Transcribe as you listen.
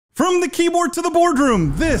From the keyboard to the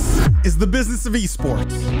boardroom, this is the business of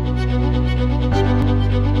esports.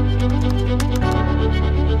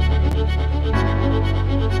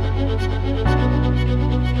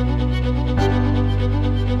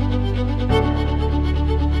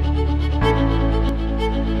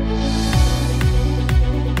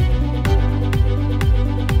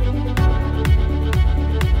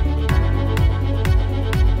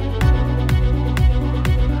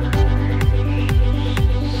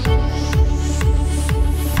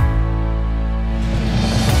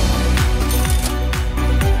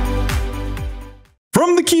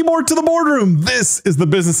 From the keyboard to the boardroom, this is the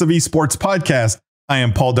Business of Esports podcast. I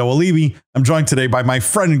am Paul Doalibi. I'm joined today by my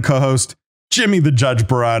friend and co-host, Jimmy the Judge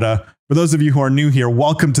Barada. For those of you who are new here,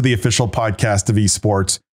 welcome to the official podcast of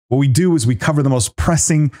esports. What we do is we cover the most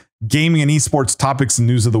pressing gaming and esports topics and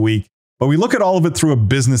news of the week, but we look at all of it through a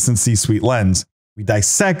business and C-suite lens. We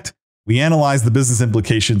dissect, we analyze the business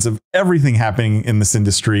implications of everything happening in this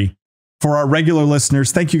industry. For our regular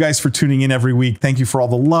listeners, thank you guys for tuning in every week. Thank you for all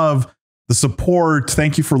the love, the support.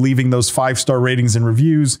 Thank you for leaving those 5-star ratings and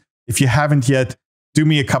reviews. If you haven't yet, do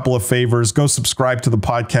me a couple of favors. Go subscribe to the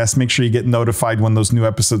podcast. Make sure you get notified when those new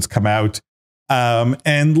episodes come out,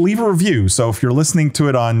 and leave a review. So if you're listening to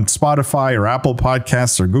it on Spotify or Apple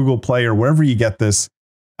Podcasts or Google Play or wherever you get this,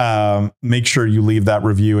 make sure you leave that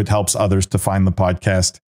review. It helps others to find the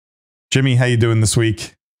podcast. Jimmy, how you doing this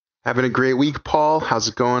week? Having a great week, Paul. How's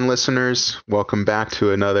it going, listeners? Welcome back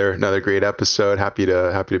to another great episode. Happy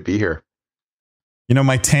to be here. You know,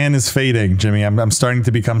 my tan is fading, Jimmy. I'm starting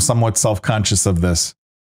to become somewhat self-conscious of this.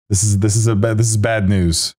 This is bad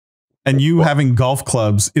news. And you having golf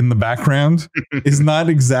clubs in the background is not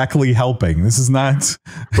exactly helping. This is not.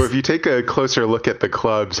 Well, if you take a closer look at the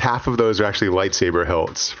clubs, half of those are actually lightsaber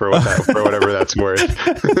hilts for whatever that's worth.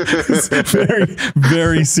 It's very,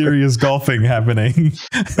 very serious golfing happening.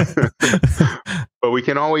 But we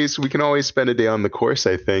can always spend a day on the course,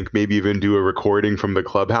 I think. Maybe even do a recording from the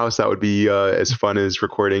clubhouse. That would be as fun as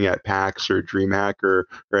recording at PAX or DreamHack or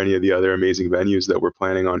any of the other amazing venues that we're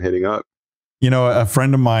planning on hitting up. You know, a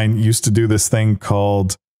friend of mine used to do this thing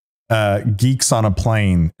called Geeks on a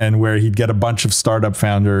Plane, and where he'd get a bunch of startup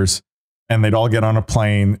founders and they'd all get on a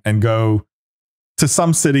plane and go to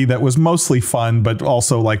some city that was mostly fun, but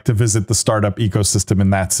also like to visit the startup ecosystem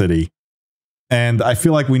in that city. And I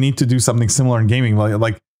feel like we need to do something similar in gaming,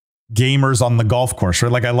 like gamers on the golf course,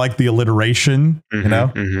 right? Like I like the alliteration, you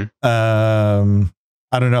know?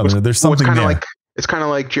 I don't know. There's something there. It's kind of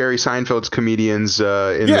like Jerry Seinfeld's comedians in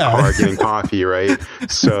the car getting coffee, right?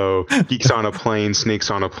 So geeks on a plane,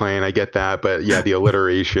 snakes on a plane. I get that, but yeah, the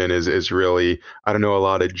alliteration is really. I don't know a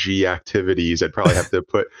lot of G activities. I'd probably have to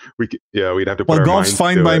put. We'd have to put. Well, golf's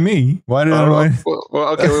fine by me. Why did I? Well,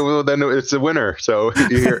 okay. Well, then it's a winner. So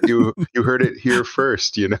you heard it here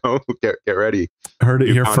first. You know, get ready. Heard it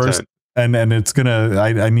here first, and it's gonna.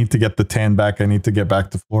 I need to get the tan back. I need to get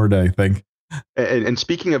back to Florida, I think. And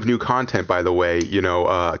speaking of new content, by the way, you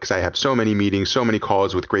know, because I have so many meetings, so many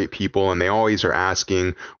calls with great people, and they always are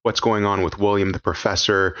asking what's going on with William the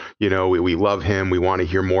Professor. You know, we love him. We want to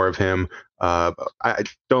hear more of him. Don't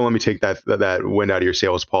let me take that wind out of your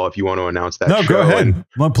sails, Paul, if you want to announce that. No, go ahead.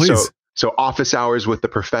 Well, please. So Office Hours with the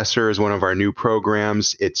Professor is one of our new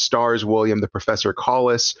programs. It stars William the Professor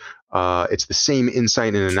Collis. It's the same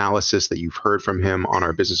insight and analysis that you've heard from him on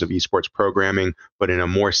our Business of Esports programming, but in a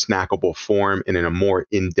more snackable form and in a more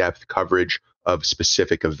in-depth coverage of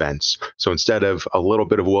specific events. So instead of a little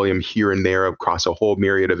bit of William here and there across a whole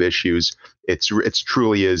myriad of issues, it's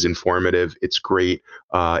truly is informative. It's great.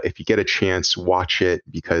 If you get a chance, watch it,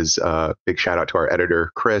 because big shout out to our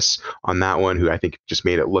editor, Chris, on that one, who I think just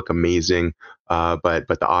made it look amazing. But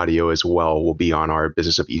the audio as well will be on our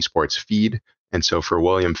Business of Esports feed. And so for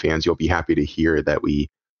William fans, you'll be happy to hear that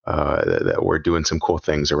that we're doing some cool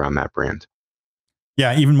things around that brand.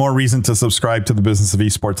 Yeah, even more reason to subscribe to the Business of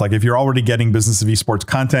Esports. Like if you're already getting Business of Esports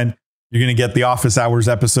content, you're going to get the Office Hours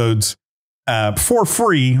episodes for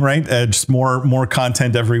free, right? Just more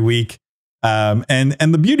content every week. And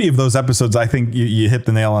the beauty of those episodes, I think you hit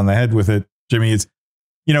the nail on the head with it, Jimmy, is,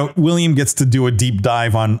 you know, William gets to do a deep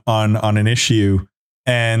dive on an issue,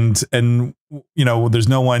 and you know, there's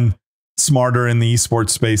no one smarter in the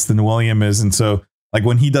esports space than William is. And so like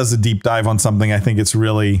when he does a deep dive on something, I think it's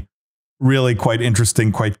really quite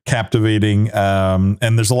interesting, quite captivating.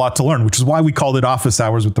 And there's a lot to learn, which is why we called it Office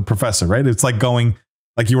Hours with the Professor, right? It's like going,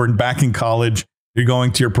 like you were back in college, you're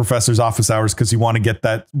going to your professor's office hours because you want to get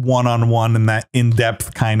that one-on-one and that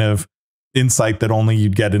in-depth kind of insight that only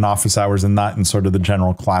you'd get in office hours and not in sort of the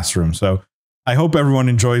general classroom. So I hope everyone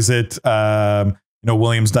enjoys it. You know,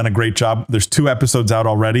 William's done a great job. There's 2 episodes out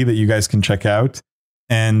already that you guys can check out.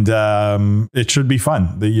 and it should be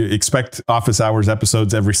fun. You expect office hours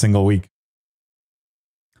episodes every single week.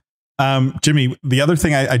 Jimmy, the other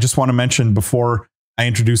thing I just want to mention before I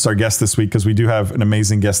introduce our guest this week, because we do have an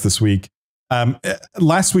amazing guest this week.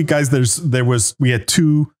 Last week, guys, we had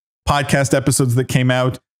 2 podcast episodes that came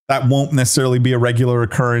out. That won't necessarily be a regular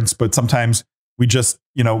occurrence, but sometimes we just,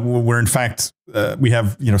 we're in fact, we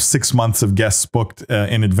have, 6 months of guests booked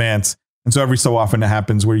in advance. And so every so often it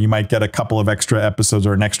happens where you might get a couple of extra episodes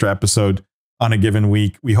or an extra episode on a given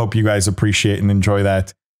week. We hope you guys appreciate and enjoy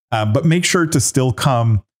that. But make sure to still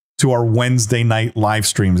come to our Wednesday night live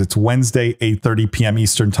streams. It's Wednesday, 8:30 p.m.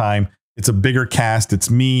 Eastern time. It's a bigger cast.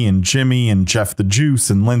 It's me and Jimmy and Jeff the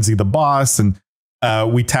Juice and Lindsay the Boss. And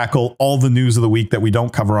we tackle all the news of the week that we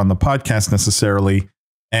don't cover on the podcast necessarily.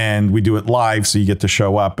 And we do it live, so you get to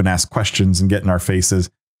show up and ask questions and get in our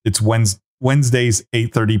faces. It's Wednesdays,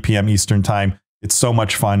 8:30 p.m. Eastern time. It's so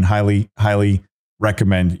much fun. Highly, highly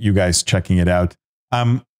recommend you guys checking it out.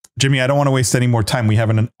 Jimmy, I don't want to waste any more time. We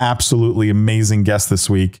have an absolutely amazing guest this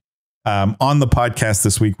week. On the podcast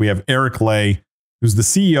this week, we have Eric Lay, who's the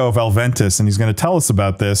CEO of Elventus, and he's going to tell us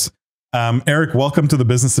about this. Eric, welcome to the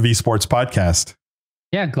Business of Esports podcast.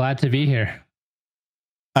 Yeah, glad to be here.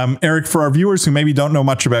 Eric, for our viewers who maybe don't know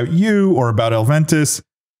much about you or about Elventus,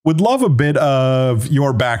 would love a bit of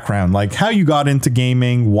your background, like how you got into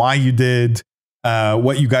gaming, why you did,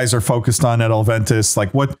 what you guys are focused on at Elventus,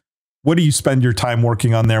 like what do you spend your time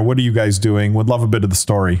working on there? What are you guys doing? Would love a bit of the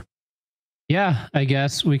story. Yeah, I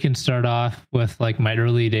guess we can start off with like my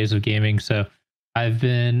early days of gaming. So I've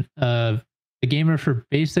been a gamer for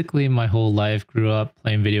basically my whole life, grew up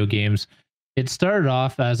playing video games. It started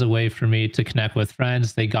off as a way for me to connect with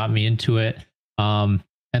friends. They got me into it.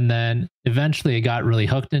 And then eventually I got really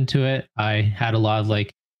hooked into it. I had a lot of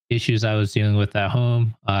like issues I was dealing with at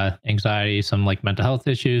home, anxiety, some like mental health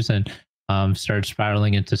issues, and started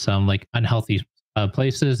spiraling into some like unhealthy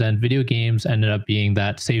places, and video games ended up being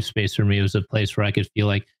that safe space for me. It was a place where I could feel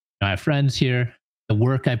like I have friends here. The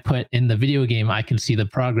work I put in the video game, I can see the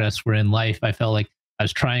progress. Where in life, I felt like I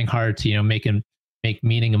was trying hard to make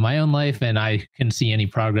meaning in my own life, and I couldn't see any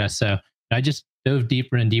progress. So I just dove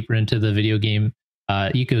deeper and deeper into the video game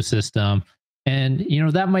ecosystem. And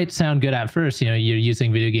that might sound good at first. You're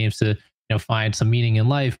using video games to find some meaning in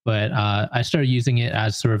life, but I started using it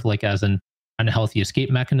as sort of like as an unhealthy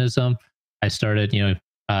escape mechanism. I started,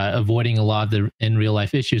 avoiding a lot of the in real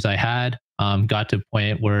life issues I had. Got to a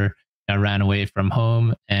point where I ran away from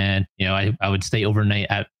home, and I would stay overnight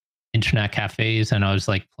at internet cafes, and I was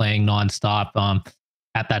like playing nonstop.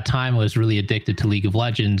 At that time, I was really addicted to League of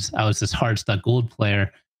Legends. I was this hard stuck gold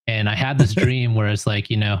player, and I had this dream where it's like,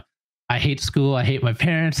 I hate school, I hate my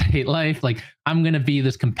parents, I hate life. Like I'm gonna be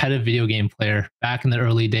this competitive video game player. Back in the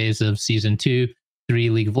early days of season 2, 3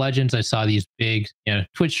 League of Legends, I saw these big,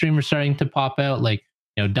 Twitch streamers starting to pop out, like,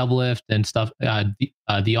 Doublelift and stuff,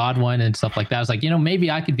 the Odd One and stuff like that. I was like,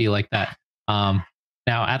 maybe I could be like that.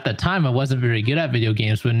 Now at the time, I wasn't very good at video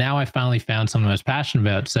games, but now I finally found something I was passionate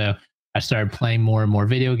about. So I started playing more and more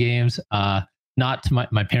video games. Not to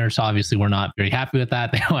my parents obviously were not very happy with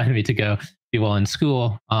that. They wanted me to go do well in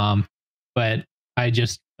school. But I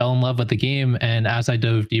just fell in love with the game. And as I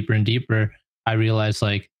dove deeper and deeper, I realized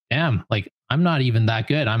like, damn, like I'm not even that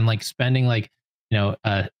good. I'm like spending like,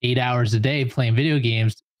 8 hours a day playing video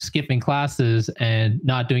games, skipping classes and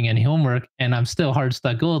not doing any homework. And I'm still hard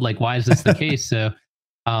stuck gold. Like, why is this the case? So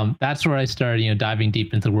that's where I started, diving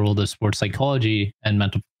deep into the world of sports psychology and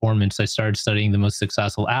mental performance. I started studying the most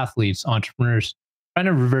successful athletes, entrepreneurs, trying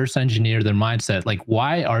to reverse engineer their mindset. Like,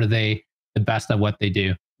 why are they the best at what they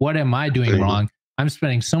do? What am I doing wrong? I'm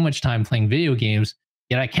spending so much time playing video games,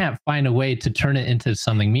 yet I can't find a way to turn it into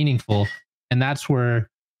something meaningful. And that's where,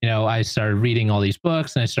 I started reading all these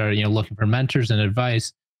books, and I started, looking for mentors and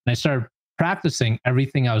advice. And I started practicing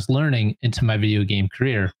everything I was learning into my video game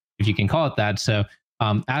career, if you can call it that. So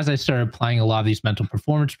as I started applying a lot of these mental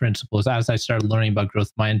performance principles, as I started learning about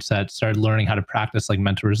growth mindset, started learning how to practice like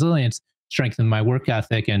mental resilience, strengthen my work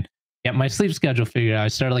ethic, and get my sleep schedule figured out. I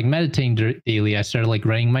started like meditating daily. I started like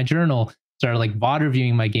writing my journal, started like VOD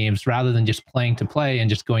reviewing my games rather than just playing to play and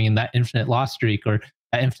just going in that infinite loss streak or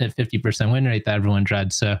that infinite 50% win rate that everyone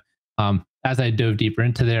dreads. So as I dove deeper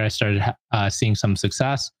into there, I started seeing some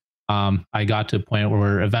success. I got to a point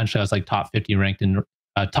where eventually I was like top 50 ranked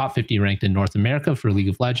in North America for League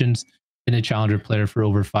of Legends. Been a challenger player for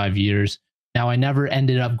over 5 years. Now I never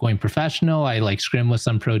ended up going professional. I like scrim with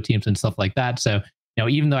some pro teams and stuff like that. So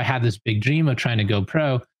even though I had this big dream of trying to go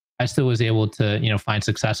pro, I still was able to find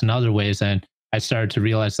success in other ways. And I started to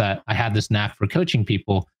realize that I had this knack for coaching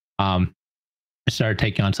people. I started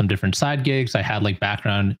taking on some different side gigs. I had like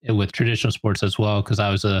background with traditional sports as well because I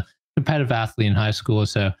was a competitive athlete in high school.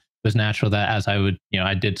 So it was natural that as I would,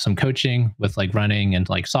 I did some coaching with like running and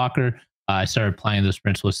like soccer. I started applying those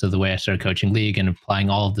principles to the way I started coaching league and applying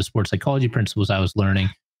all of the sports psychology principles I was learning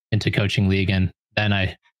into coaching league. And then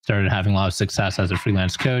I started having a lot of success as a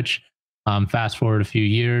freelance coach. Fast forward a few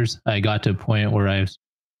years, I got to a point where I was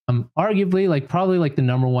arguably like probably like the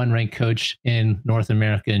number one ranked coach in North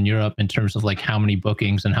America and Europe in terms of like how many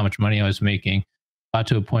bookings and how much money I was making. Got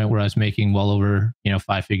to a point where I was making well over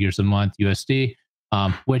 5 figures a month USD,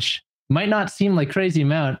 which might not seem like crazy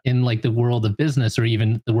amount in like the world of business or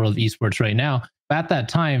even the world of esports right now. But at that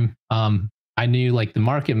time, I knew like the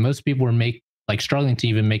market, most people were struggling to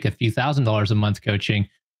even make a few $1,000s a month coaching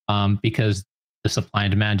because the supply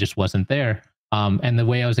and demand just wasn't there. And the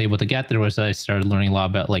way I was able to get there was I started learning a lot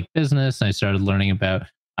about like business. And I started learning about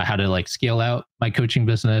how to like scale out my coaching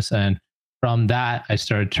business. And from that, I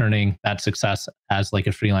started turning that success as like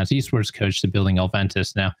a freelance esports coach to building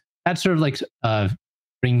Elventus. Now that's sort of like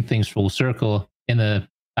bringing things full circle. I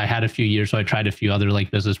had a few years, so I tried a few other like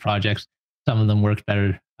business projects. Some of them worked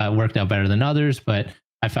out better than others, but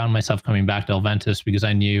I found myself coming back to Elventus because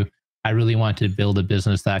I knew I really wanted to build a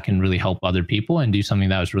business that can really help other people and do something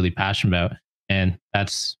that I was really passionate about. And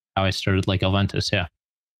that's how I started like Elventus. Yeah.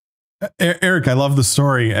 Eric, I love the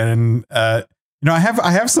story. And, I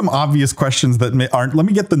have some obvious questions that aren't, let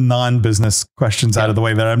me get the non-business questions out of the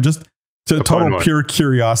way that I'm just total pure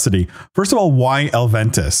curiosity. First of all, why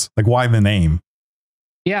Elventus? Like why the name?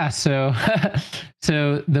 Yeah. So,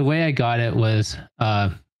 so the way I got it was,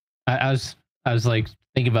 I was like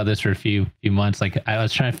thinking about this for a few months. Like I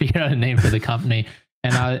was trying to figure out a name for the company,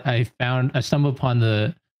 and I stumbled upon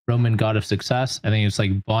the Roman god of success. I think it's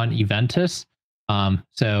like Bon Eventus. And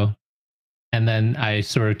then I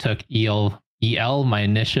sort of took EL, my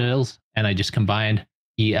initials, and I just combined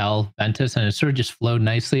EL Ventus, and it sort of just flowed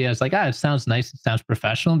nicely. I was like, it sounds nice. It sounds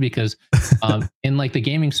professional because in like the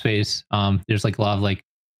gaming space, there's like a lot of like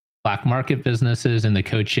black market businesses and the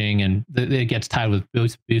coaching, and it gets tied with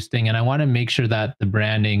boosting. And I want to make sure that the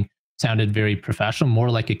branding sounded very professional,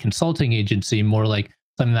 more like a consulting agency, more like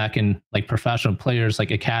something that can like professional players,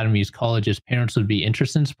 like academies, colleges, parents would be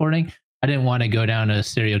interested in supporting. I didn't want to go down a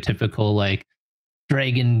stereotypical like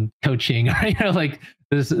dragon coaching or like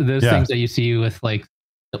those things that you see with like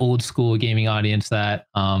the old school gaming audience that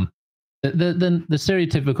the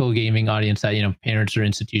stereotypical gaming audience that parents or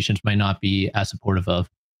institutions might not be as supportive of.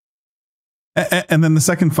 And then the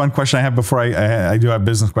second fun question I have before I do have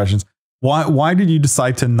business questions. Why did you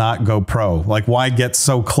decide to not go pro? Like why get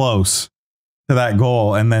so close to that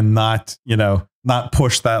goal and then not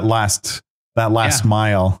push that last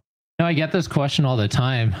mile? No, I get this question all the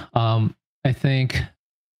time. I think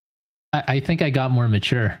I got more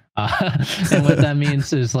mature. And what that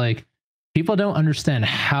means is like people don't understand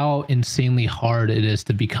how insanely hard it is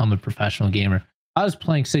to become a professional gamer. I was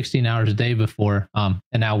playing 16 hours a day before. And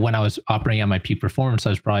now when I was operating at my peak performance, I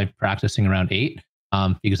was probably practicing around 8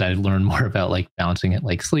 because I learned more about like balancing it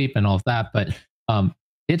like sleep and all of that. But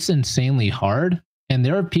it's insanely hard. And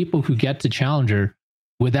there are people who get to Challenger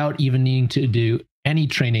without even needing to do any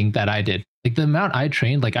training that I did. Like the amount I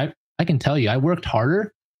trained, like I can tell you, I worked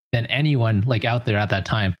harder than anyone like out there at that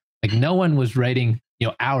time. Like no one was writing,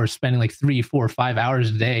 hours, spending like 3, 4, 5 hours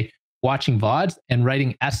a day watching VODs and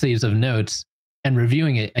writing essays of notes and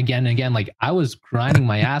reviewing it again and again. Like I was grinding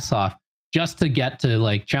my ass off just to get to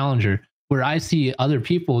like Challenger, where I see other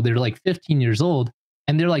people, they're like 15 years old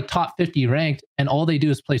and they're like top 50 ranked and all they do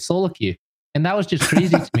is play solo queue. And that was just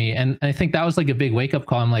crazy to me. And I think that was like a big wake up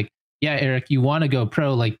call. I'm like, yeah, Eric, you want to go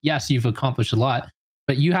pro. Like, yes, you've accomplished a lot,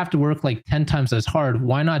 but you have to work like 10 times as hard.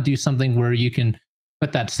 Why not do something where you can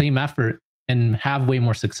put that same effort and have way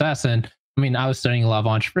more success? And I mean, I was studying a lot of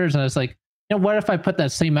entrepreneurs and I was like, what if I put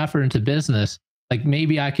that same effort into business? Like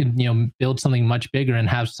maybe I could, build something much bigger and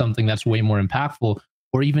have something that's way more impactful,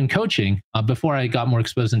 or even coaching. Before I got more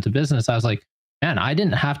exposed into business, I was like, man, I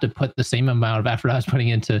didn't have to put the same amount of effort I was putting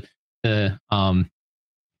into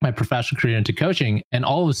my professional career into coaching. And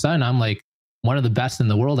all of a sudden I'm like one of the best in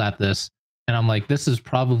the world at this. And I'm like, this is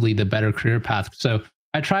probably the better career path. So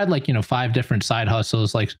I tried like, 5 different side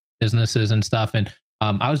hustles, like businesses and stuff. And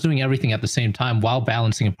I was doing everything at the same time while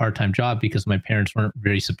balancing a part-time job because my parents weren't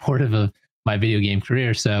very supportive of my video game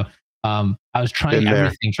career. So I was trying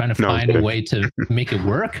everything, trying to find a way to make it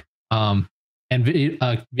work. And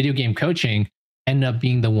video game coaching ended up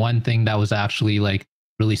being the one thing that was actually like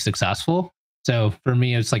really successful. So for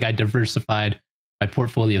me, it's like I diversified my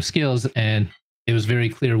portfolio of skills and it was very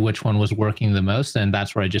clear which one was working the most. And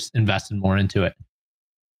that's where I just invested more into it.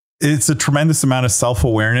 it's a tremendous amount of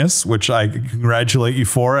self-awareness, which I congratulate you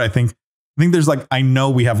for. I think there's like, I know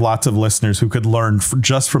we have lots of listeners who could learn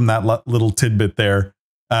just from that little tidbit there.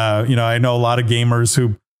 I know a lot of gamers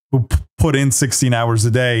who put in 16 hours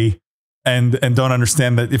a day and don't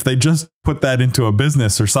understand that if they just put that into a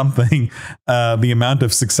business or something, the amount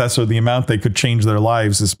of success or the amount they could change their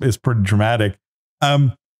lives is pretty dramatic.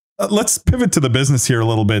 Let's pivot to the business here a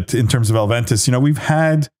little bit in terms of Elventus.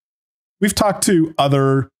 We've talked to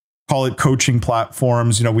other, call it coaching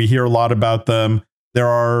platforms. We hear a lot about them. There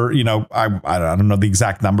are, I don't know the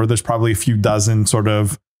exact number. There's probably a few dozen sort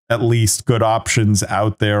of at least good options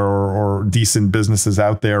out there or decent businesses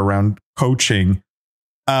out there around coaching.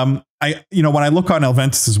 When I look on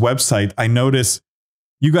Elventus's website, I notice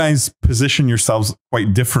you guys position yourselves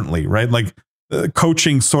quite differently, right? Like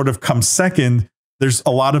coaching sort of comes second. There's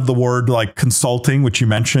a lot of the word like consulting, which you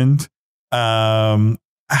mentioned. How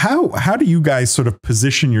do you guys sort of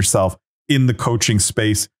position yourself in the coaching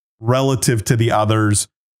space relative to the others?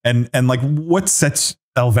 And like what sets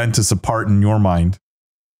Elventus apart in your mind?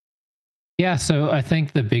 Yeah, so I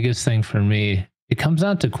think the biggest thing for me, it comes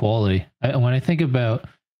down to quality. When I think about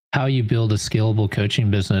how you build a scalable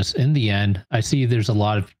coaching business, in the end, I see there's a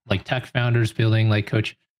lot of like tech founders building like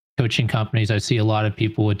coaching companies. I see a lot of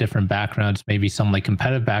people with different backgrounds, maybe some like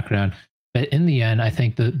competitive background. But in the end, I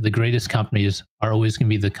think the greatest companies are always going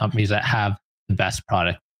to be the companies that have the best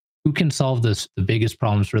product. Who can solve the biggest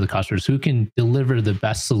problems for the customers? Who can deliver the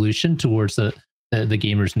best solution towards the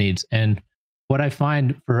gamer's needs? And what I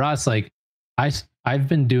find for us, like I've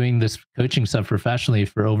been doing this coaching stuff professionally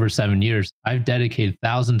for over 7 years. I've dedicated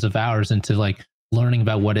thousands of hours into like learning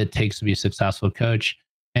about what it takes to be a successful coach.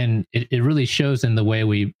 And it really shows in the way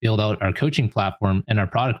we build out our coaching platform and our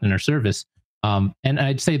product and our service. And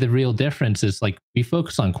I'd say the real difference is like we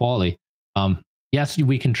focus on quality. Yes,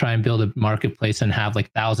 we can try and build a marketplace and have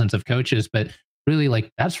like thousands of coaches, but really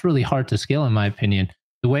like that's really hard to scale in my opinion.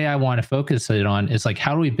 The way I want to focus it on is like,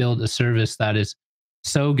 how do we build a service that is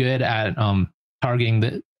so good at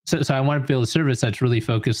targeting so I want to build a service that's really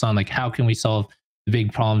focused on like, how can we solve the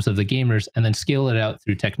big problems of the gamers and then scale it out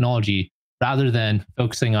through technology rather than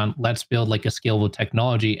focusing on let's build like a scalable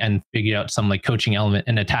technology and figure out some like coaching element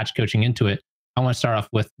and attach coaching into it. I want to start off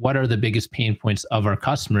with what are the biggest pain points of our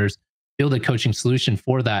customers, build a coaching solution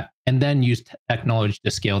for that, and then use technology to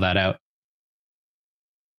scale that out.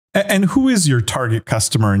 And who is your target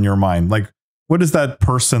customer in your mind? Like, what does that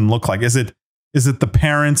person look like? Is it the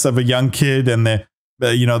parents of a young kid and they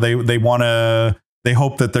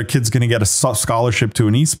hope that their kid's going to get a scholarship to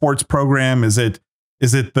an esports program? Is it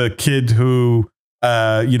the kid who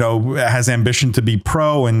has ambition to be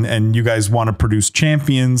pro and you guys want to produce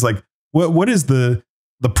champions? Like what is the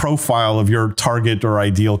profile of your target or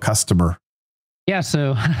ideal customer? Yeah,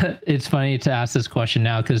 so it's funny to ask this question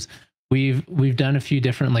now because we've done a few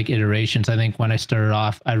different like iterations. I think when I started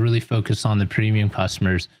off, I really focused on the premium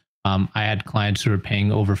customers. I had clients who were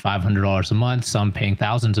paying over $500 a month, some paying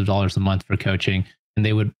thousands of dollars a month for coaching, and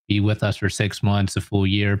they would be with us for 6 months, a full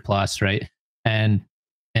year plus, right? And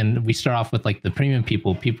we start off with like the premium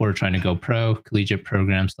people are trying to go pro, collegiate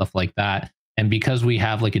programs, stuff like that. And because we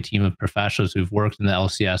have like a team of professionals who've worked in the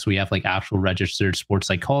LCS, we have like actual registered sports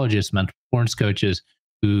psychologists, mental performance coaches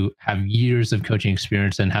who have years of coaching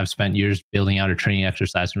experience and have spent years building out a training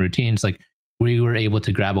exercise and routines. Like we were able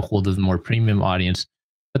to grab a hold of the more premium audience.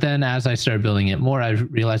 But then as I started building it more, I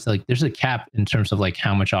realized like there's a cap in terms of like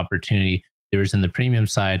how much opportunity there is in the premium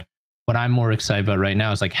side. What I'm more excited about right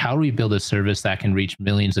now is like, how do we build a service that can reach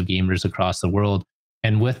millions of gamers across the world?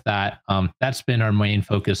 And with that, that's been our main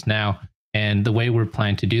focus now. And the way we're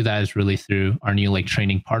planning to do that is really through our new like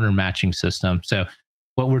training partner matching system. So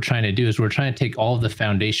what we're trying to do is we're trying to take all of the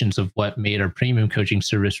foundations of what made our premium coaching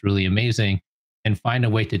service really amazing and find a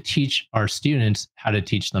way to teach our students how to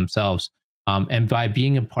teach themselves. And by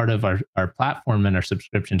being a part of our platform and our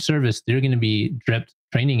subscription service, they're going to be dripped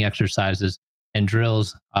training exercises and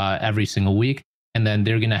drills every single week. And then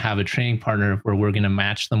they're going to have a training partner where we're going to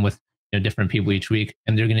match them with different people each week.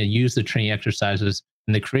 And they're going to use the training exercises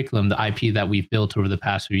and the curriculum, the IP that we've built over the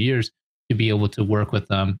past few years to be able to work with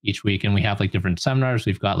them each week. And we have like different seminars.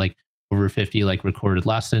 We've got like over 50 like recorded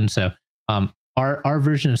lessons. So our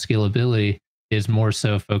version of scalability is more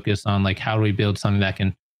so focused on like, how do we build something that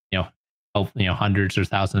can, help, hundreds or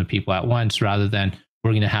thousands of people at once, rather than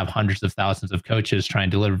we're going to have hundreds of thousands of coaches trying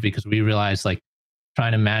to deliver, because we realize like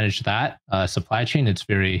trying to manage that supply chain, it's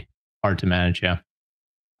very hard to manage. Yeah.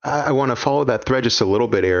 I want to follow that thread just a little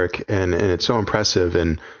bit, Eric, and it's so impressive.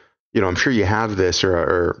 And, I'm sure you have this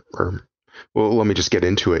or Well, let me just get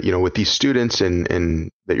into it. With these students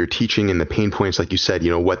and that you're teaching and the pain points, like you said,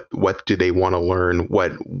 what do they want to learn?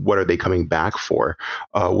 What are they coming back for?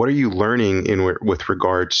 What are you learning with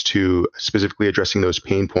regards to specifically addressing those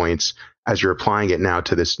pain points as you're applying it now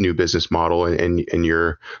to this new business model and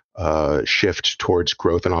your shift towards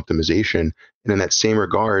growth and optimization? And in that same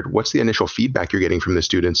regard, what's the initial feedback you're getting from the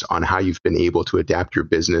students on how you've been able to adapt your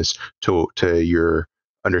business to your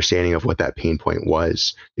understanding of what that pain point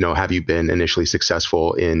was? Have you been initially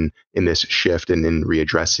successful in this shift and in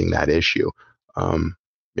readdressing that issue?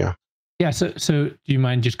 Yeah. Yeah. So do you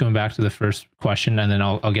mind just going back to the first question, and then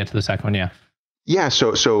I'll get to the second one? Yeah. Yeah.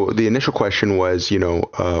 So the initial question was,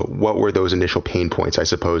 what were those initial pain points, I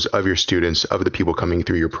suppose, of your students, of the people coming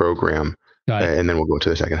through your program? And then we'll go to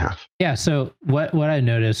the second half. Yeah. So what I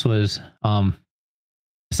noticed was,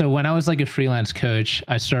 so when I was like a freelance coach,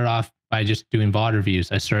 I started off by just doing VOD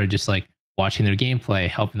reviews. I started just like watching their gameplay,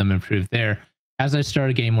 helping them improve there. As I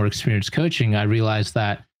started getting more experience coaching, I realized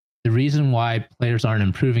that the reason why players aren't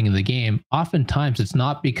improving in the game, oftentimes it's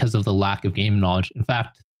not because of the lack of game knowledge. In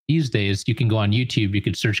fact, these days you can go on YouTube, you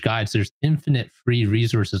could search guides. There's infinite free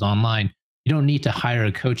resources online. You don't need to hire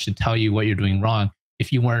a coach to tell you what you're doing wrong.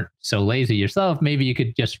 If you weren't so lazy yourself, maybe you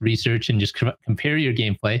could just research and just compare your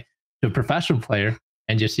gameplay to a professional player,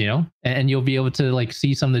 and just, and you'll be able to like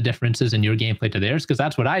see some of the differences in your gameplay to theirs, because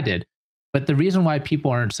that's what I did. But the reason why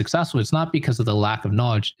people aren't successful, it's not because of the lack of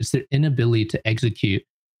knowledge, it's their inability to execute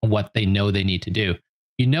on what they know they need to do.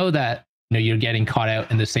 You know that you're getting caught out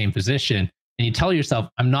in the same position, and you tell yourself,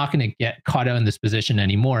 I'm not going to get caught out in this position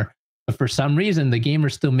anymore. But for some reason, the gamer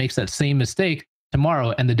still makes that same mistake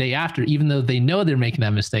tomorrow and the day after, even though they know they're making that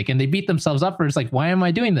mistake, and they beat themselves up for it. It's like, why am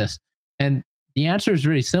I doing this? And the answer is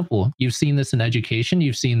very simple. You've seen this in education.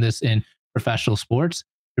 You've seen this in professional sports.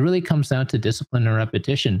 It really comes down to discipline and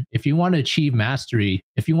repetition. If you want to achieve mastery,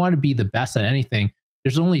 if you want to be the best at anything,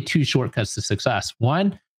 there's only two shortcuts to success.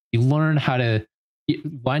 One, you learn how to,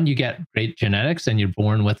 you get great genetics and you're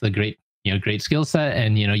born with a great skill set,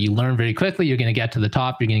 and, you learn very quickly. You're going to get to the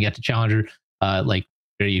top. You're going to get to challenger, like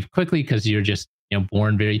very quickly, because you're just,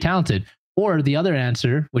 born very talented. Or the other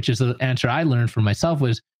answer, which is the answer I learned for myself,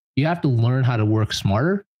 was you have to learn how to work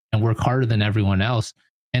smarter and work harder than everyone else.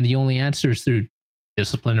 And the only answer is through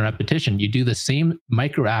discipline and repetition. You do the same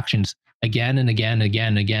micro actions again and again,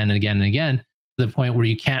 again, again, again, and again, to the point where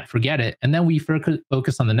you can't forget it. And then we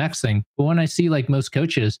focus on the next thing. But when I see like most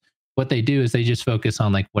coaches, what they do is they just focus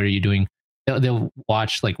on like, what are you doing? They'll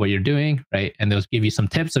watch like what you're doing, right? And they'll give you some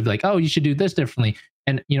tips of like, oh, you should do this differently.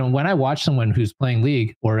 And, when I watch someone who's playing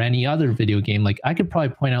League or any other video game, like I could probably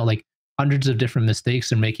point out like hundreds of different mistakes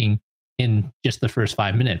they're making in just the first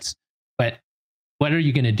 5 minutes. But what are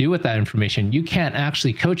you going to do with that information? You can't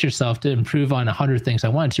actually coach yourself to improve on 100 things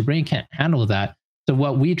at once. Your brain can't handle that. So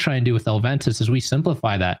what we try and do with Elventus is we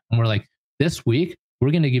simplify that. And we're like, this week,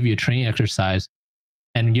 we're going to give you a training exercise,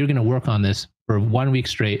 and you're going to work on this for 1 week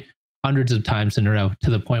straight, hundreds of times in a row, to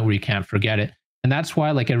the point where you can't forget it. And that's why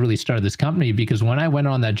like I really started this company, because when I went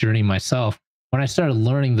on that journey myself, when I started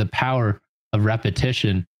learning the power of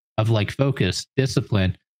repetition, of like focus,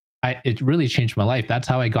 discipline, it really changed my life. That's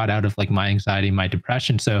how I got out of like my anxiety, my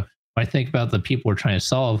depression. So when I think about the people we're trying to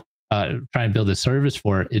solve, trying to build a service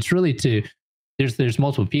for, it's really there's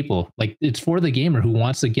multiple people. Like it's for the gamer who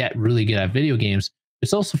wants to get really good at video games.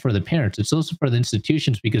 It's also for the parents. It's also for the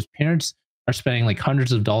institutions, because parents are spending like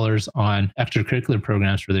hundreds of dollars on extracurricular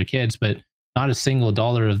programs for their kids, but not a single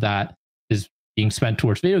dollar of that is being spent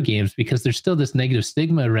towards video games, because there's still this negative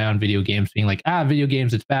stigma around video games being like, video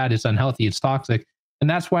games, it's bad, it's unhealthy, it's toxic. And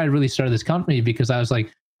that's why I really started this company, because I was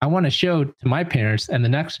like, I want to show to my parents and the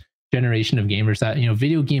next generation of gamers that,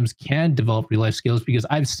 video games can develop real life skills, because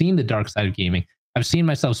I've seen the dark side of gaming. I've seen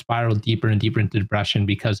myself spiral deeper and deeper into depression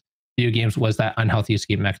because video games was that unhealthy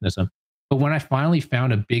escape mechanism. But when I finally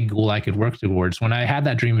found a big goal I could work towards, when I had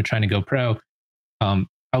that dream of trying to go pro,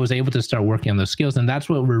 I was able to start working on those skills. And that's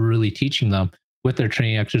what we're really teaching them with their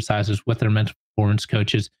training exercises, with their mental performance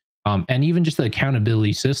coaches, and even just the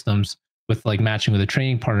accountability systems with like matching with a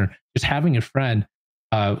training partner, just having a friend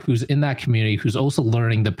who's in that community, who's also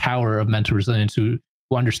learning the power of mental resilience, who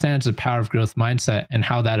understands the power of growth mindset and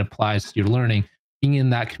how that applies to your learning. Being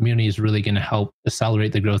in that community is really going to help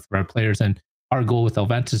accelerate the growth of our players. And our goal with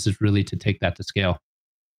Elventus is really to take that to scale.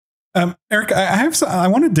 Eric, I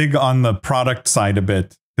want to dig on the product side a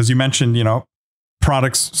bit, because you mentioned,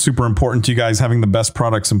 products super important to you guys, having the best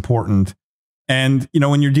products important. And,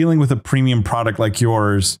 when you're dealing with a premium product like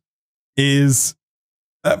yours, is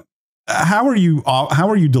how are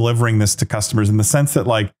you delivering this to customers, in the sense that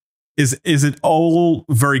like, is it all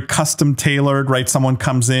very custom tailored, right? Someone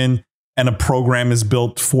comes in and a program is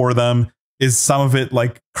built for them. Is some of it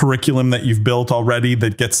like curriculum that you've built already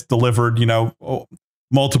that gets delivered,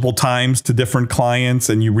 multiple times to different clients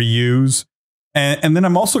and you reuse? And then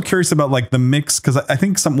I'm also curious about like the mix, because I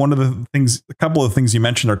think a couple of things you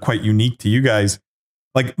mentioned are quite unique to you guys,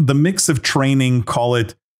 like the mix of training, call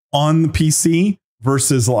it on the PC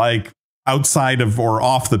versus like outside of or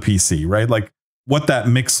off the PC, right? Like what that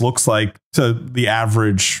mix looks like to the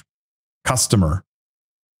average customer.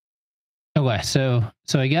 Okay, so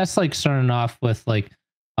I guess like starting off with like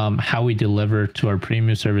how we deliver to our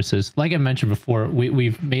premium services. Like I mentioned before,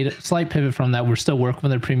 we've made a slight pivot from that. We're still working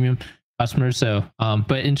with our premium customers. So,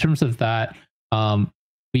 but in terms of that,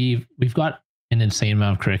 we've got an insane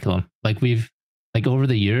amount of curriculum. Like over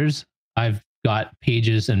the years, I've got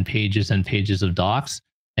pages and pages and pages of docs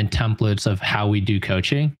and templates of how we do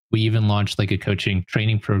coaching. We even launched like a coaching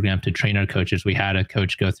training program to train our coaches. We had a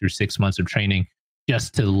coach go through 6 months of training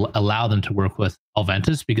just to allow them to work with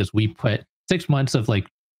Elventus, because we put 6 months of like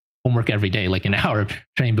homework every day, like an hour of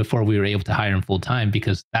training before we were able to hire him full time,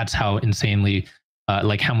 because that's how insanely how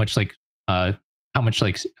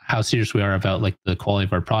serious we are about like the quality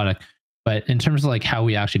of our product. But in terms of like how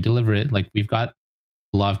we actually deliver it, like we've got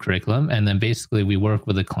a lot of curriculum, and then basically we work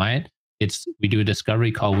with a client. We do a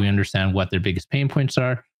discovery call. We understand what their biggest pain points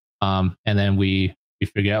are, and then we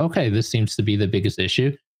figure out, okay, this seems to be the biggest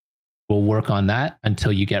issue. We'll work on that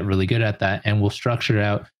until you get really good at that, and we'll structure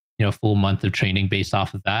out a full month of training based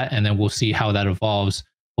off of that, and then we'll see how that evolves.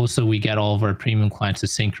 Also, we get all of our premium clients to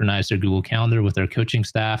synchronize their Google Calendar with our coaching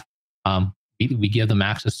staff. We give them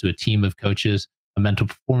access to a team of coaches, a mental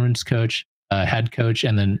performance coach, a head coach,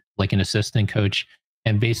 and then like an assistant coach.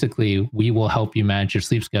 And basically, we will help you manage your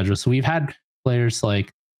sleep schedule. So we've had players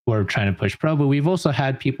like who are trying to push pro, but we've also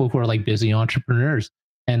had people who are like busy entrepreneurs,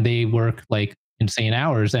 and they work like insane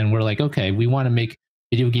hours. And we're like, okay, we want to make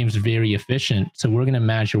video games very efficient. So we're going to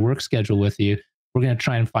manage your work schedule with you. We're going to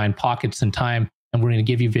try and find pockets in time, and we're going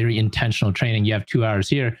to give you very intentional training. You have 2 hours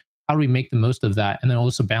here. How do we make the most of that? And then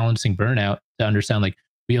also balancing burnout to understand, like,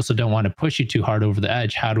 we also don't want to push you too hard over the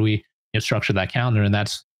edge. How do we structure that calendar? And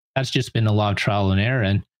that's just been a lot of trial and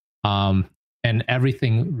error. And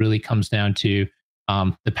everything really comes down to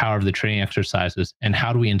the power of the training exercises, and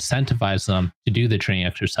how do we incentivize them to do the training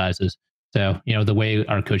exercises? So, the way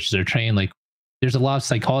our coaches are trained, like there's a lot of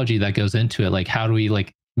psychology that goes into it. Like, how do we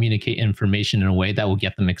like communicate information in a way that will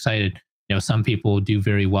get them excited? Some people do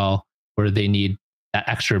very well where they need that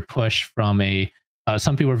extra push from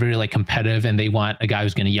some people are very like competitive, and they want a guy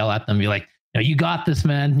who's going to yell at them, be like, you got this,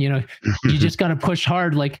 man. You just got to push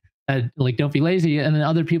hard. Like don't be lazy. And then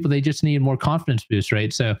other people, they just need more confidence boost.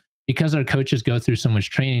 Right. So because our coaches go through so much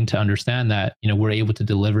training to understand that, we're able to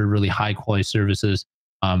deliver really high quality services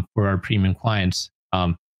for our premium clients.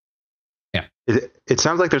 Yeah. It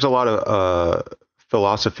sounds like there's a lot of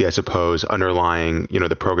philosophy, I suppose, underlying,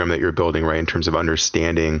 the program that you're building, right? In terms of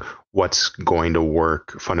understanding what's going to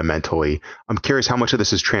work fundamentally. I'm curious how much of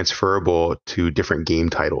this is transferable to different game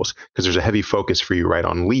titles, because there's a heavy focus for you, right,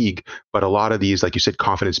 on League, but a lot of these, like you said,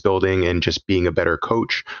 confidence building and just being a better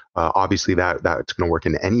coach, obviously that's going to work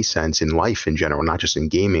in any sense in life in general, not just in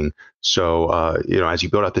gaming. So, as you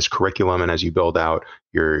build out this curriculum and as you build out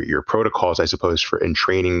your protocols, I suppose, in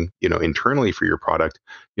training, internally for your product,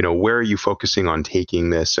 where are you focusing on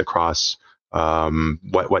taking this across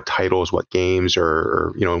what titles, what games,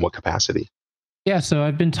 or in what capacity? Yeah, so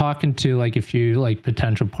I've been talking to like a few like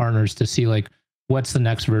potential partners to see like what's the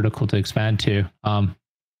next vertical to expand to.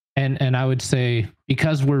 And I would say,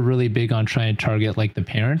 because we're really big on trying to target like the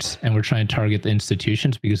parents, and we're trying to target the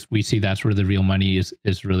institutions, because we see that's where the real money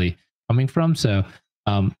is really coming from. So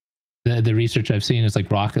the research I've seen is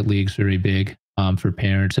like Rocket League's very big for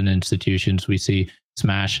parents and institutions. We see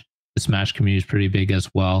the Smash community is pretty big as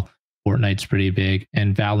well. Fortnite's pretty big,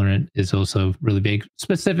 and Valorant is also really big,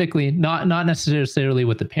 specifically not necessarily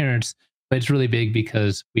with the parents, but it's really big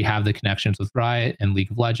because we have the connections with Riot and League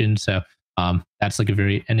of Legends. So that's like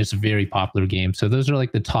it's a very popular game. So those are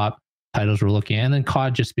like the top titles we're looking at, and then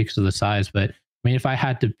COD just because of the size. But I mean, if I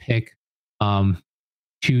had to pick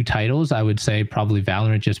 2 titles, I would say probably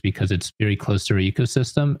Valorant, just because it's very close to our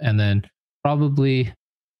ecosystem, and then probably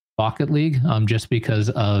Rocket League, just because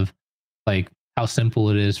of like how simple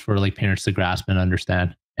it is for like parents to grasp and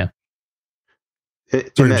understand. Yeah. Sorry,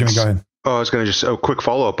 Jimmy, go ahead. Oh, I was going to just a quick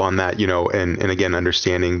follow up on that, and again,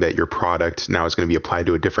 understanding that your product now is going to be applied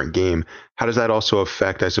to a different game. How does that also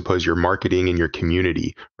affect, I suppose, your marketing and your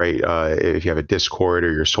community, right? If you have a Discord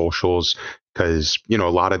or your socials, because, a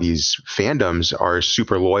lot of these fandoms are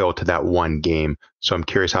super loyal to that one game. So I'm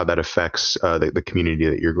curious how that affects the community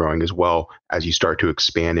that you're growing as well, as you start to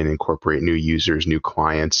expand and incorporate new users, new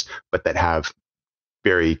clients, but that have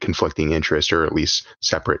very conflicting interests, or at least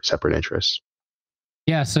separate interests?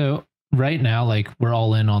 Yeah, so right now, like we're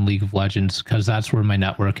all in on League of Legends because that's where my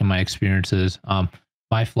network and my experience is.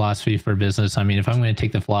 My philosophy for business, I mean, if I'm going to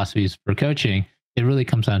take the philosophies for coaching, it really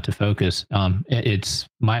comes down to focus. It's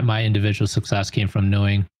my individual success came from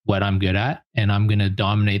knowing what I'm good at, and I'm going to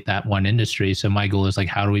dominate that one industry. So my goal is like,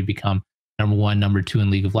 how do we become number one, number two in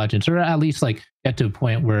League of Legends, or at least like get to a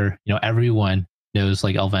point where everyone knows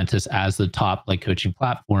like Elventus as the top like coaching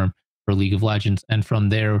platform for League of Legends, and from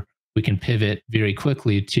there we can pivot very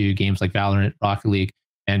quickly to games like Valorant, Rocket League,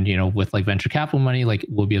 and with like venture capital money, like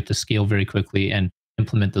we'll be able to scale very quickly and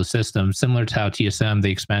implement those systems. Similar to how TSM, they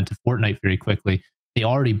expand to Fortnite very quickly. They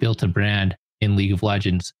already built a brand in League of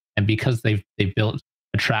Legends, and because they built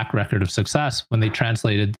a track record of success, when they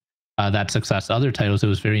translated that success to other titles, it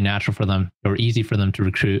was very natural for them, or easy for them to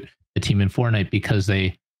recruit a team in Fortnite because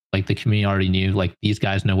they like the community already knew like these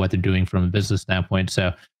guys know what they're doing from a business standpoint.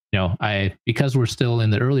 So because we're still in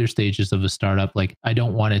the earlier stages of a startup, like I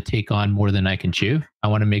don't want to take on more than I can chew. I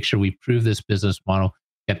want to make sure we prove this business model,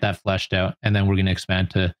 get that fleshed out, and then we're going to expand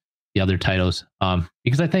to the other titles.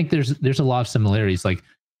 Because I think there's a lot of similarities. Like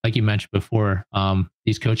you mentioned before,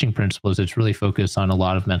 these coaching principles, it's really focused on a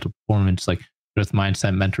lot of mental performance, like growth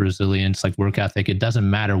mindset, mental resilience, like work ethic. It doesn't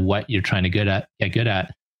matter what you're trying to get good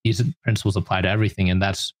at. These principles apply to everything, and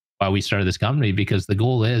that's why we started this company, because the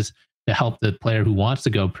goal is to help the player who wants to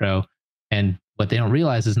go pro. And what they don't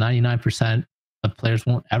realize is 99% of players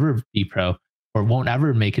won't ever be pro, or won't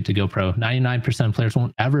ever make it to go pro. 99% of players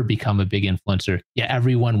won't ever become a big influencer. Yet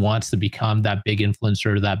everyone wants to become that big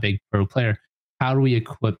influencer, that big pro player. How do we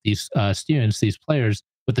equip these students, these players,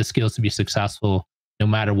 with the skills to be successful no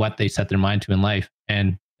matter what they set their mind to in life?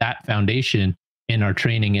 And that foundation in our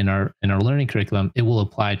training, in our learning curriculum, it will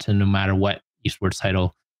apply to no matter what esports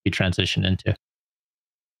title we transition into.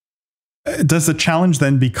 Does the challenge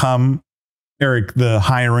then become, Eric, the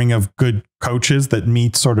hiring of good coaches that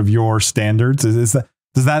meet sort of your standards? Does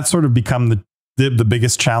that sort of become the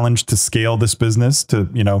biggest challenge to scale this business to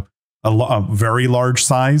a very large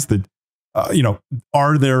size? That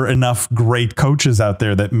are there enough great coaches out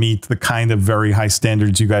there that meet the kind of very high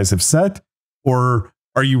standards you guys have set, or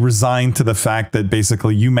are you resigned to the fact that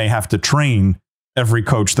basically you may have to train every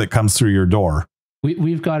coach that comes through your door?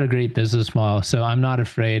 We've got a great business model, so I'm not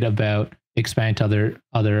afraid about expanding to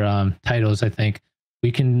other titles. I think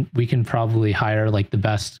we can probably hire like the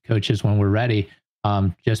best coaches when we're ready,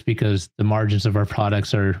 just because the margins of our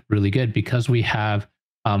products are really good, because we have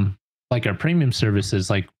like our premium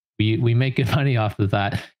services, like we make good money off of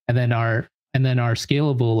that, and then our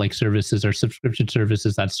scalable like services, our subscription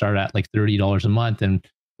services that start at like $30 a month, and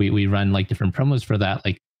we run like different promos for that.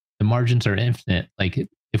 Like the margins are infinite. Like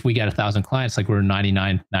if we get 1,000 clients, like we're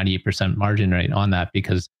 98% margin rate on that,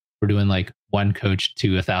 because we're doing like one coach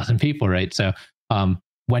to 1,000 people, right? So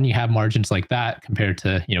when you have margins like that compared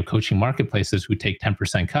to coaching marketplaces who take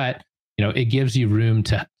 10% cut, it gives you room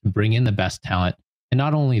to bring in the best talent. And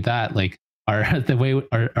not only that, like the way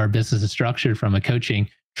our business is structured from a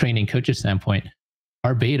training coaches standpoint,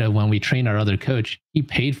 our beta, when we train our other coach, he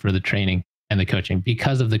paid for the training and the coaching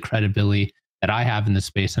because of the credibility that I have in the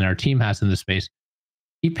space and our team has in the space.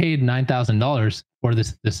 He paid $9,000 for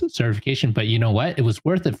this certification, but you know what? It was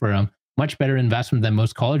worth it for him. Much better investment than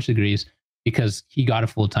most college degrees, because he got a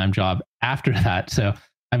full-time job after that. So,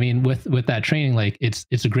 I mean, with that training, like it's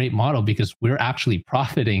a great model, because we're actually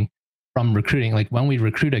profiting from recruiting. Like when we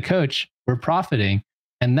recruit a coach, we're profiting,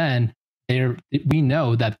 and then we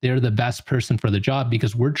know that they're the best person for the job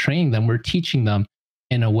because we're training them, we're teaching them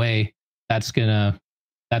in a way that's gonna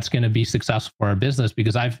be successful for our business.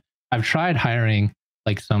 Because I've tried hiring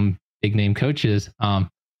like some big name coaches, and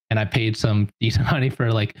I paid some decent money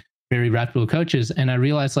for like very reputable coaches, and I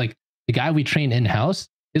realized like the guy we trained in-house,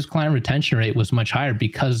 his client retention rate was much higher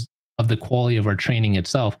because of the quality of our training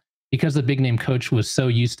itself. Because the big name coach was so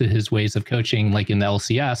used to his ways of coaching, like in the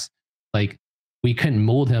LCS, like we couldn't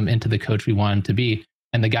mold him into the coach we wanted to be.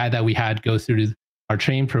 And the guy that we had go through our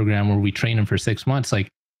training program where we trained him for 6 months, like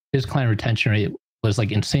his client retention rate was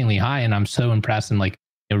like insanely high. And I'm so impressed and like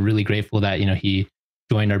really grateful that he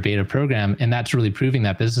joined our beta program, and that's really proving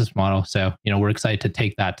that business model. So we're excited to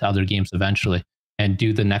take that to other games eventually and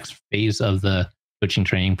do the next phase of the coaching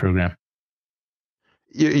training program.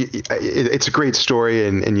 It's a great story,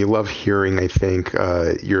 and you love hearing, I think,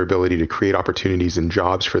 your ability to create opportunities and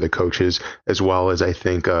jobs for the coaches, as well as, I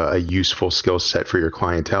think, a useful skill set for your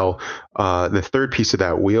clientele. The third piece of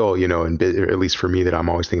that wheel, and at least for me, that I'm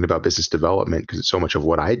always thinking about business development, because it's so much of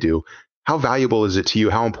what I do. How valuable is it to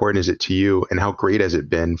you? How important is it to you? And how great has it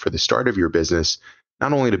been for the start of your business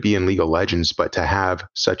not only to be in League of Legends, but to have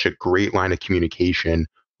such a great line of communication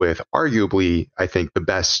with arguably, I think, the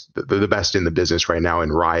best in the business right now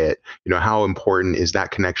in Riot. How important is that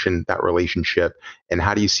connection, that relationship, and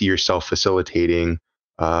how do you see yourself facilitating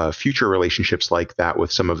future relationships like that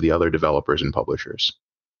with some of the other developers and publishers?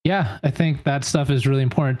 Yeah, I think that stuff is really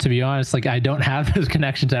important, to be honest. Like, I don't have those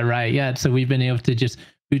connections at Riot yet, so we've been able to just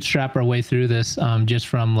bootstrap our way through this, just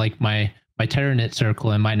from like my Terranit circle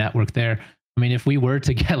and my network there. I mean, if we were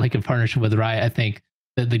to get like a partnership with Riot, I think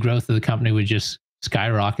that the growth of the company would just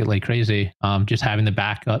skyrocket like crazy. Just having the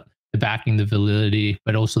backup, the backing, the validity,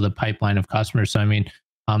 but also the pipeline of customers. So I mean,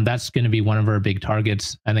 that's going to be one of our big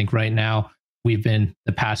targets. I think right now the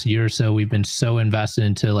past year or so, we've been so invested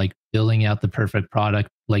into like building out the perfect product,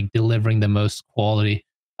 like delivering the most quality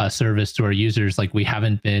service to our users. Like, we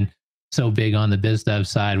haven't been so big on the biz dev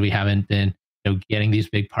side. We haven't been, getting these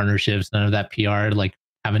big partnerships, none of that PR, like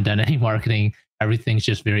haven't done any marketing. Everything's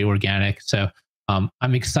just very organic. So I'm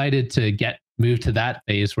excited to move to that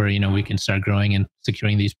phase where, we can start growing and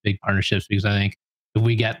securing these big partnerships, because I think if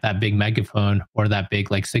we get that big megaphone or that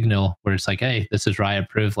big like signal where it's like, hey, this is Riot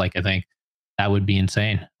approved, like, I think that would be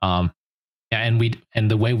insane. Yeah,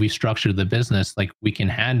 and the way we structure the business, like, we can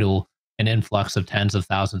handle an influx of tens of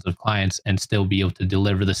thousands of clients and still be able to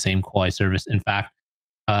deliver the same quality service. In fact,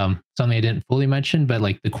 something I didn't fully mention, but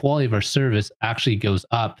like the quality of our service actually goes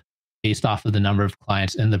up based off of the number of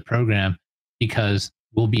clients in the program, because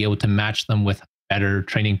we'll be able to match them with better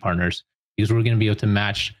training partners, because we're going to be able to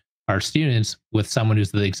match our students with someone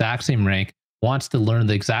who's the exact same rank, wants to learn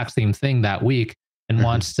the exact same thing that week, and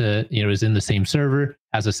wants to, is in the same server,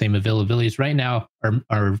 has the same availabilities. Right now,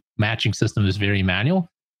 our matching system is very manual.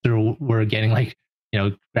 So we're getting like,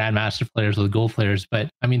 grandmaster players with gold players, but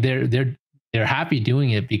I mean, they're happy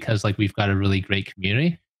doing it because like we've got a really great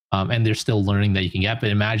community, and they're still learning that you can get. But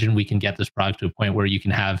imagine we can get this product to a point where you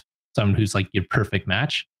can have someone who's like your perfect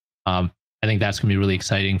match. I think that's gonna be really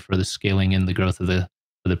exciting for the scaling and the growth of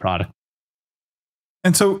the product.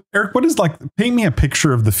 And so, Eric, what is like, paint me a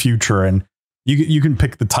picture of the future, and you can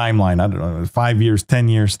pick the timeline. I don't know, 5 years, 10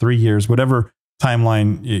 years, 3 years, whatever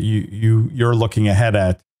timeline you're looking ahead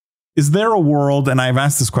at. Is there a world, and I've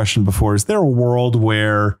asked this question before, is there a world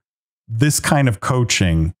where this kind of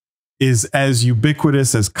coaching is as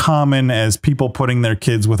ubiquitous, as common as people putting their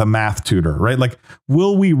kids with a math tutor, right? Like,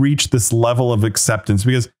 will we reach this level of acceptance?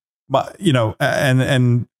 Because,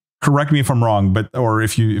 and correct me if I'm wrong, or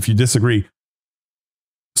if you disagree,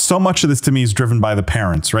 so much of this to me is driven by the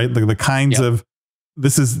parents, right? The kinds of,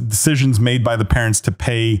 this is decisions made by the parents to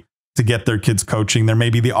pay to get their kids coaching. There may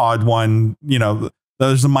be the odd one,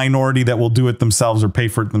 there's a minority that will do it themselves or pay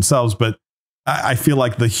for it themselves. But I feel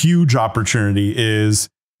like the huge opportunity is,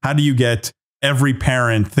 how do you get every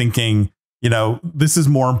parent thinking, this is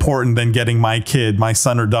more important than getting my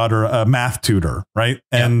son or daughter, a math tutor, right?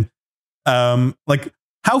 And like,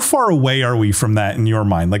 how far away are we from that in your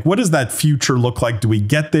mind? Like, what does that future look like? Do we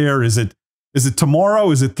get there? Is it tomorrow?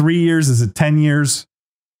 Is it 3 years? Is it 10 years?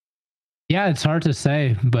 Yeah, it's hard to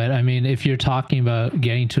say, but I mean, if you're talking about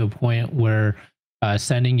getting to a point where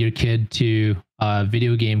sending your kid to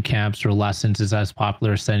video game camps or lessons is as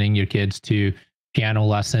popular as sending your kids to piano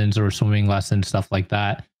lessons or swimming lessons, stuff like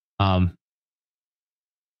that,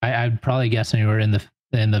 I'd probably guess anywhere in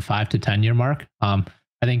the 5 to 10 year mark. I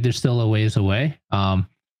think there's still a ways away.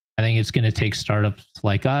 I think it's going to take startups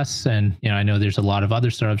like us, and I know there's a lot of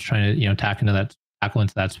other startups trying to tackle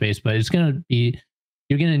into that space, but it's going to be,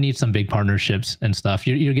 you're going to need some big partnerships and stuff.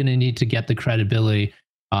 You're going to need to get the credibility,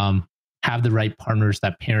 have the right partners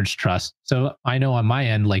that parents trust. So I know on my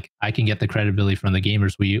end, like, I can get the credibility from the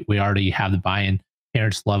gamers. We already have the buy-in.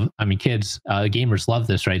 Parents love, gamers love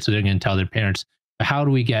this, right? So they're going to tell their parents. But how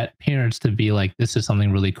do we get parents to be like, this is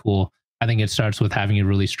something really cool? I think it starts with having a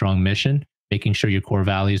really strong mission, making sure your core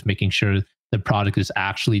values, making sure the product is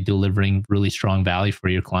actually delivering really strong value for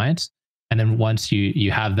your clients. And then once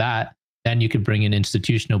you have that, then you could bring in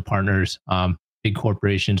institutional partners, big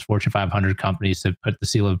corporations, Fortune 500 companies, to put the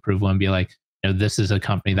seal of approval and be like, this is a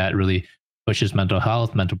company that really pushes mental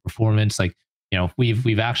health, mental performance. Like,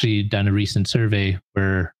 we've actually done a recent survey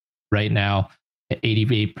where right now,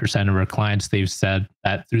 88% of our clients, they've said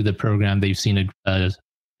that through the program, they've seen a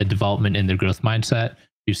development in their growth mindset.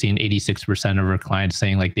 We've seen 86% of our clients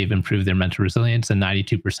saying like they've improved their mental resilience, and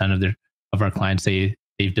 92% of our clients say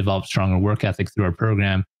they've developed stronger work ethic through our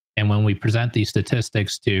program. And when we present these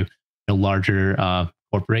statistics to larger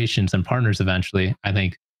corporations and partners eventually, I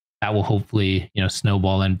think that will hopefully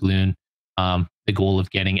snowball and balloon the goal of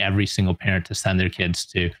getting every single parent to send their kids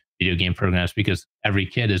to video game programs, because every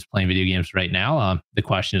kid is playing video games right now. The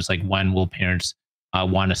question is like, when will parents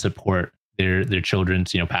want to support their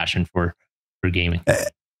children's passion for gaming.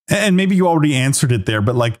 And maybe you already answered it there,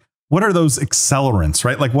 but like, what are those accelerants,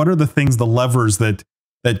 right? Like, what are the things, the levers that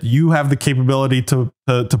you have the capability to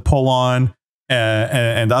pull on,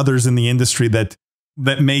 and others in the industry that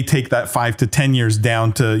may take that 5 to 10 years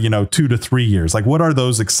down to 2 to 3 years? Like, what are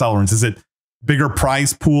those accelerants? Is it bigger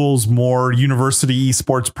prize pools, more university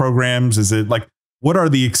esports programs? Is it like, what are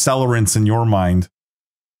the accelerants in your mind?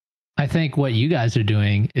 I think what you guys are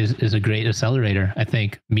doing is a great accelerator. I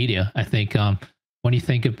think media. I think when you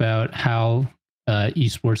think about how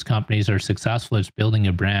esports companies are successful, it's building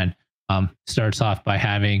a brand. Starts off by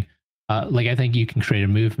having, I think you can create a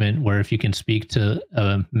movement where if you can speak to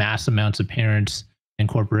mass amounts of parents and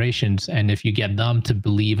corporations, and if you get them to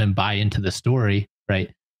believe and buy into the story,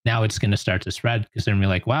 right, now it's going to start to spread, because they're going to be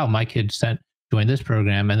like, wow, my kid joined this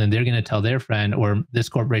program, and then they're going to tell their friend or this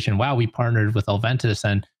corporation, wow, we partnered with Elventus,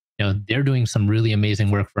 and they're doing some really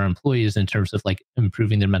amazing work for our employees in terms of like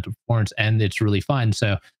improving their mental performance, and it's really fun.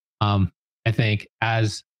 So I think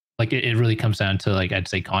as like it really comes down to, like, I'd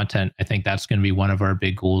say content. I think that's going to be one of our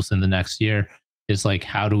big goals in the next year, is like,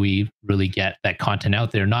 how do we really get that content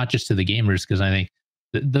out there, not just to the gamers, because I think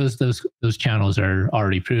those channels are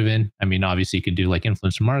already proven. I mean, obviously you could do like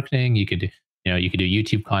influencer marketing, you could do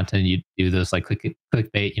YouTube content, you do those like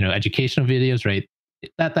clickbait, educational videos, right?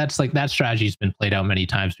 That's like, that strategy has been played out many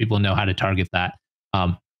times. People know how to target that.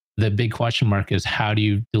 The big question mark is, how do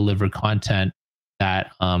you deliver content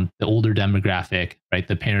that the older demographic, right,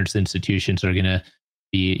 the parents, institutions are going to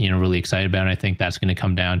be really excited about? And I think that's going to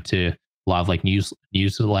come down to a lot of like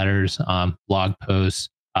newsletters, blog posts,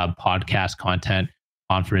 podcast content,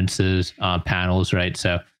 conferences, panels, right?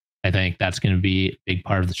 So I think that's going to be a big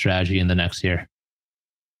part of the strategy in the next year.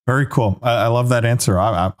 Very cool. I love that answer.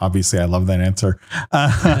 Obviously, I love that answer.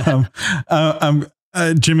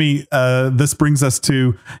 Jimmy, this brings us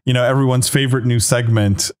to everyone's favorite new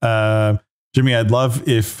segment. Jimmy, I'd love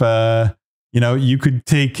if you could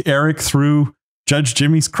take Eric through Judge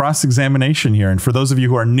Jimmy's cross-examination here. And for those of you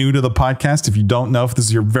who are new to the podcast, if you don't know, if this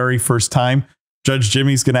is your very first time, Judge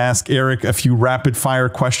Jimmy's going to ask Eric a few rapid-fire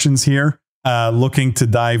questions here, looking to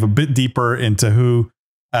dive a bit deeper into who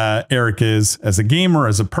Eric is as a gamer,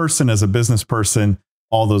 as a person, as a business person,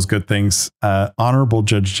 all those good things. Honorable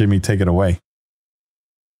Judge Jimmy, take it away.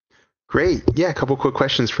 Great. Yeah, a couple quick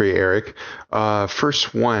questions for you, Eric.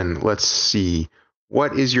 First one, let's see.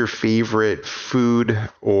 What is your favorite food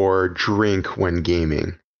or drink when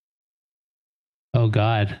gaming? Oh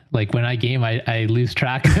God! Like when I game, I lose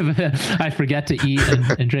track of it. I forget to eat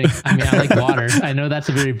and drink. I mean, I like water. I know that's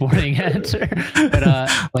a very boring answer, but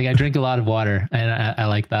like I drink a lot of water, and I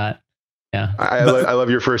like that. Yeah. I love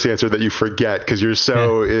your first answer, that you forget, because you're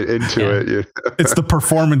so into it. It's the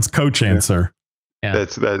performance coach answer. Yeah.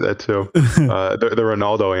 That's that too. The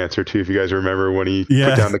Ronaldo answer too, if you guys remember when he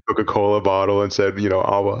put down the Coca-Cola bottle and said,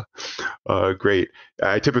 Awa. Great.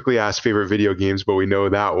 I typically ask favorite video games, but we know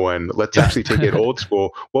that one. Let's actually take it old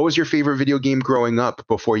school. What was your favorite video game growing up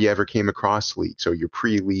before you ever came across League? So your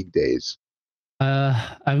pre-League days.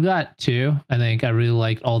 I've got two. I think I really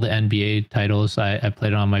liked all the NBA titles. I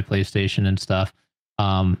played it on my PlayStation and stuff.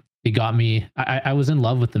 It got me. I was in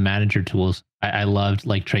love with the manager tools. I loved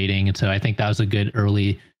like trading, and so I think that was a good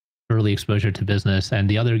early exposure to business. And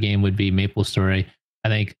the other game would be MapleStory. I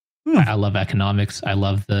think I love economics. I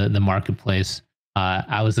love the marketplace.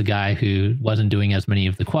 I was the guy who wasn't doing as many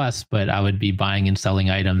of the quests, but I would be buying and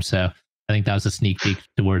selling items. So I think that was a sneak peek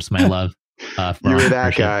towards my love. For you were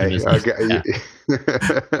that guy.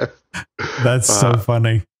 That's so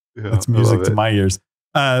funny. Yeah, that's music to my ears.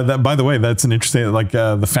 That, by the way, that's an interesting, like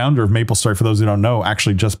the founder of MapleStory, for those who don't know,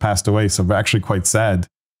 actually just passed away. So actually quite sad.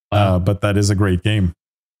 Wow. But that is a great game.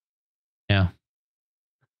 Yeah.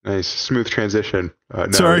 Nice. Smooth transition.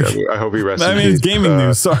 No, sorry. I hope he rests. I mean, it's gaming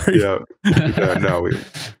news. Sorry. Yeah. No,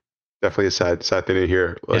 definitely a sad thing to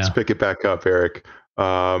hear. Let's pick it back up, Eric.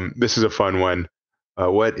 This is a fun one.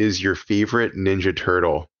 What is your favorite Ninja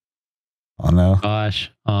Turtle? Oh no.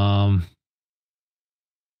 Gosh.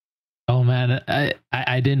 Oh man,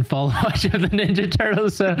 I didn't follow much of the Ninja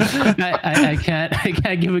Turtles, so I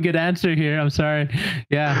can't give a good answer here. I'm sorry.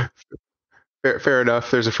 Yeah. Fair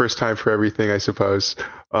enough. There's a first time for everything, I suppose.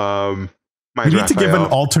 You need to give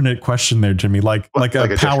an alternate question there, Jimmy, like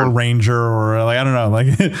a Power Ranger, or like, I don't know, like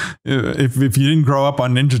if you didn't grow up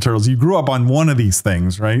on Ninja Turtles, you grew up on one of these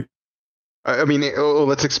things, right? I mean,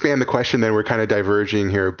 let's expand the question then. We're kind of diverging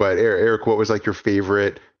here, but Eric, what was like your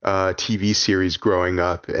favorite TV series growing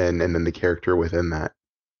up, and then the character within that?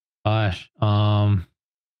 Gosh, or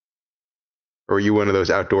Or are you one of those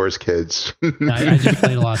outdoors kids? No, I just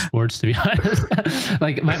played a lot of sports, to be honest.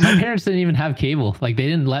 Like my parents didn't even have cable. Like they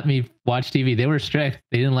didn't let me watch TV. They were strict.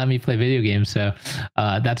 They didn't let me play video games. So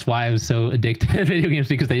that's why I was so addicted to video games,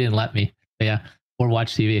 because they didn't let me. But yeah, or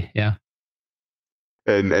watch TV. Yeah.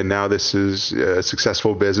 And now this is a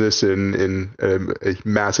successful business in a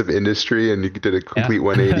massive industry, and you did a complete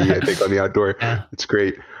 180, I think, on the outdoor. Yeah. It's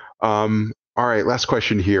great. All right, last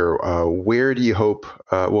question here. Where do you hope?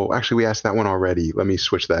 Well, actually, we asked that one already. Let me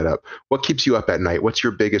switch that up. What keeps you up at night? What's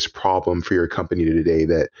your biggest problem for your company today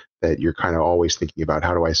that you're kind of always thinking about?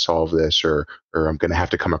 How do I solve this? Or I'm going to have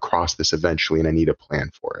to come across this eventually, and I need a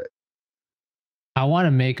plan for it. I want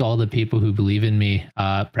to make all the people who believe in me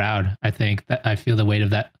proud. I think that I feel the weight of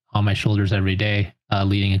that on my shoulders every day,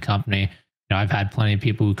 leading a company. You know, I've had plenty of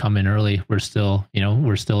people who come in early. We're still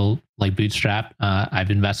like bootstrapped.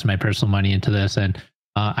 I've invested my personal money into this, and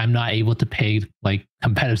I'm not able to pay like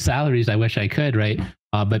competitive salaries. I wish I could, right?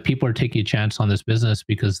 But people are taking a chance on this business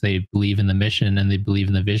because they believe in the mission and they believe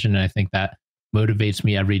in the vision. And I think that motivates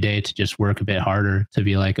me every day to just work a bit harder, to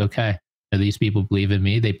be like, okay, these people believe in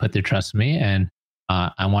me. They put their trust in me, and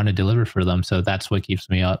I want to deliver for them. So that's what keeps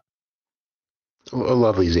me up. I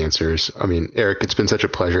love these answers. I mean, Eric, it's been such a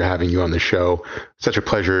pleasure having you on the show. Such a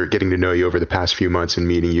pleasure getting to know you over the past few months and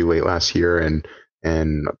meeting you late last year.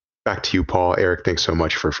 And back to you, Paul. Eric, thanks so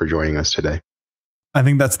much for joining us today. I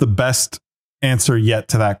think that's the best answer yet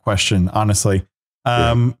to that question, honestly.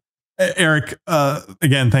 Eric,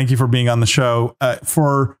 again, thank you for being on the show.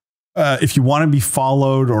 If you want to be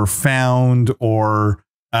followed or found, or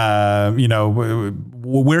where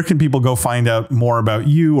can people go find out more about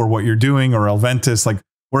you or what you're doing, or Elventus? Like,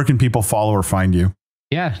 where can people follow or find you?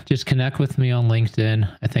 Yeah, just connect with me on LinkedIn.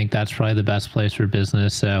 I think that's probably the best place for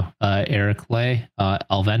business. So Eric Lay,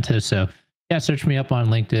 Elventus. So yeah, search me up on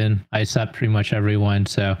LinkedIn. I accept pretty much everyone.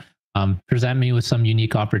 So present me with some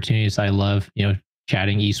unique opportunities. I love,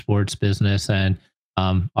 chatting esports business. And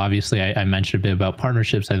obviously I mentioned a bit about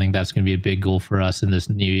partnerships. I think that's going to be a big goal for us in this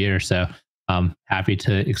new year. So I'm happy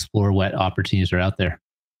to explore what opportunities are out there.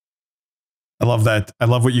 I love that. I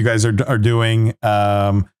love what you guys are doing.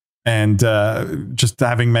 And just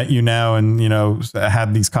having met you now and,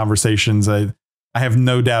 had these conversations, I have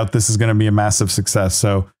no doubt this is going to be a massive success.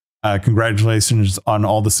 So congratulations on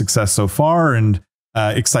all the success so far, and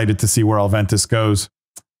excited to see where Elventus goes.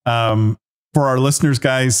 For our listeners,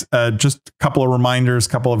 guys, just a couple of reminders,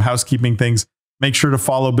 couple of housekeeping things. Make sure to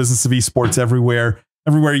follow Business of Esports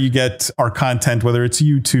everywhere you get our content, whether it's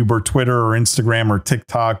YouTube or Twitter or Instagram or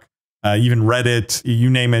TikTok, even Reddit, you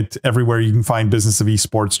name it. Everywhere you can find Business of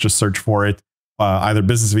Esports, just search for it, either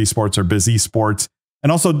Business of Esports or Biz Esports.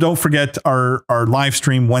 And also, don't forget our live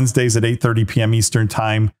stream Wednesdays at 8:30 p.m. Eastern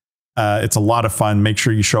time. It's a lot of fun. Make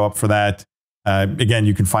sure you show up for that. Again,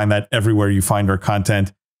 you can find that everywhere you find our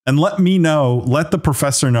content. And let me know, let the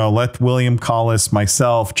professor know, let William Collis,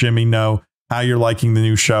 myself, Jimmy know how you're liking the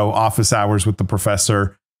new show, Office Hours with the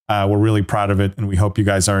Professor. We're really proud of it, and we hope you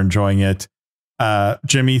guys are enjoying it.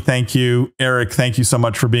 Jimmy, thank you. Eric, thank you so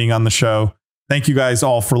much for being on the show. Thank you guys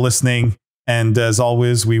all for listening. And as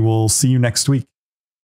always, we will see you next week.